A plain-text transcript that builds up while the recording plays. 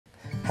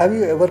Have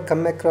you ever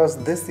come across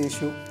this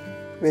issue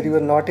where you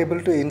are not able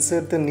to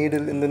insert the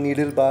needle in the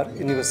needle bar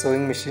in your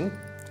sewing machine?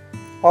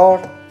 Or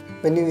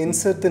when you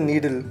insert the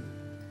needle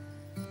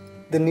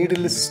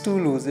is too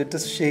loose, it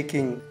is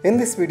shaking. In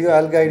this video,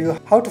 I'll guide you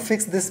how to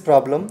fix this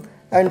problem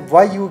and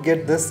why you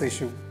get this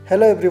issue.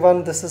 Hello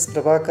everyone, this is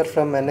Prabhakar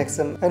from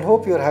NXM and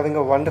hope you are having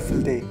a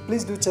wonderful day.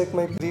 Please do check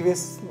my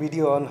previous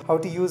video on how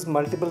to use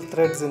multiple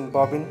threads in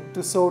bobbin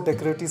to sew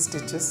decorative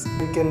stitches.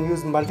 You can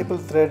use multiple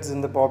threads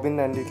in the bobbin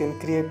and you can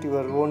create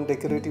your own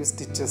decorative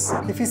stitches.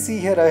 If you see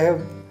here, I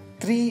have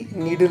 3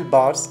 needle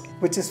bars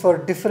which is for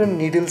different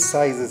needle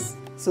sizes.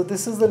 So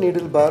this is the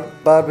needle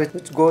bar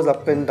which goes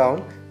up and down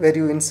where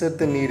you insert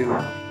the needle.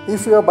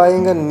 If you are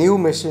buying a new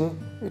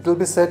machine, it will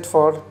be set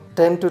for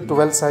 10 to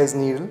 12 size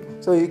needle.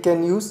 So you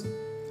can use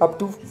up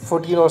to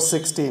 14 or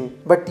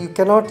 16, but you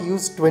cannot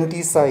use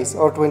 20 size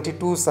or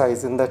 22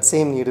 size in that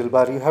same needle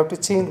bar. You have to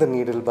change the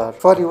needle bar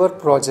for your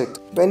project.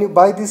 When you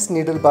buy this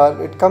needle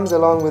bar, it comes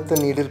along with the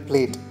needle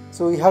plate.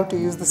 So you have to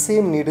use the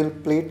same needle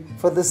plate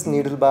for this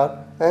needle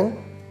bar and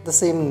the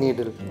same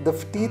needle. The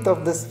teeth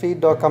of this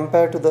feet are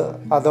compared to the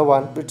other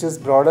one, which is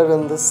broader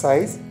in this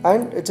size,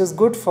 and it is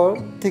good for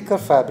thicker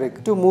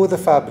fabric to move the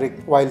fabric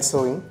while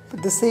sewing.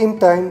 At the same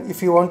time,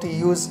 if you want to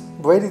use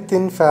very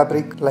thin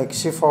fabric like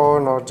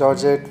chiffon or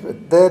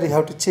georgette, there you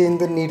have to change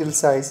the needle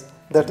size.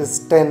 That is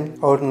 10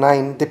 or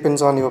 9,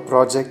 depends on your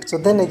project. So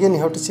then again you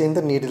have to change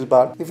the needle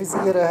bar. If you see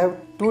here, I have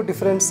 2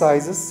 different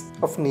sizes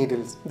of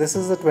needles. This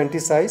is a 20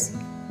 size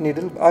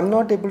needle. I'm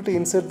not able to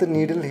insert the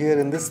needle here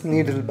in this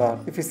needle bar.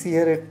 If you see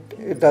here,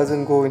 it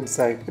doesn't go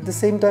inside. At the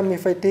same time,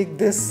 if I take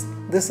this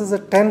is a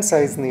 10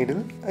 size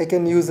needle, I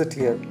can use it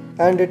here.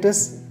 And it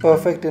is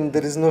perfect and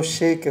there is no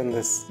shake in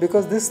this.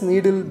 Because this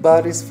needle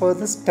bar is for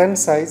this 10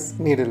 size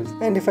needle.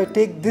 And if I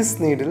take this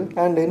needle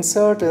and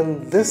insert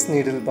in this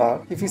needle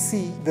bar, if you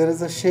see, there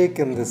is a shake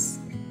in this.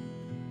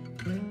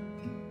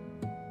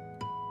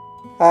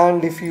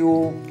 And if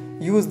you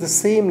use the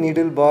same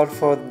needle bar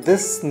for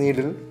this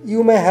needle,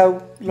 you may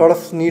have a lot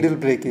of needle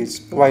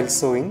breakage while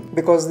sewing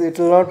because it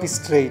will not be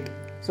straight.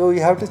 So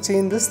you have to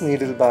change this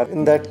needle bar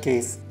in that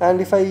case.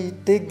 And if I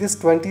take this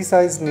 20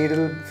 size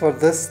needle for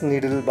this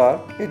needle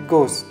bar, it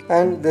goes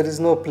and there is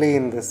no play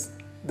in this.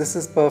 This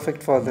is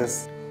perfect for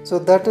this. So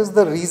that is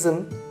the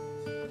reason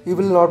you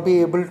will not be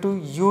able to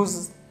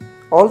use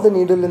all the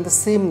needle in the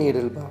same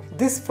needle bar.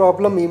 This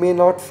problem you may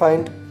not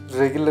find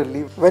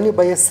regularly. When you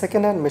buy a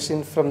second-hand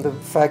machine from the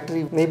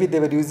factory, maybe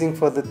they were using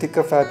for the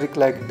thicker fabric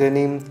like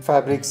denim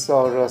fabrics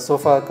or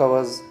sofa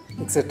covers,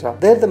 etc.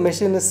 There the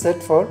machine is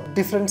set for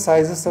different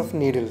sizes of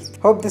needles.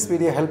 Hope this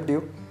video helped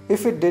you.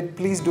 If it did,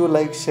 please do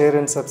like, share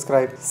and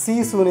subscribe. See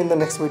you soon in the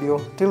next video.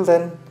 Till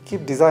then,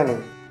 keep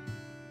designing.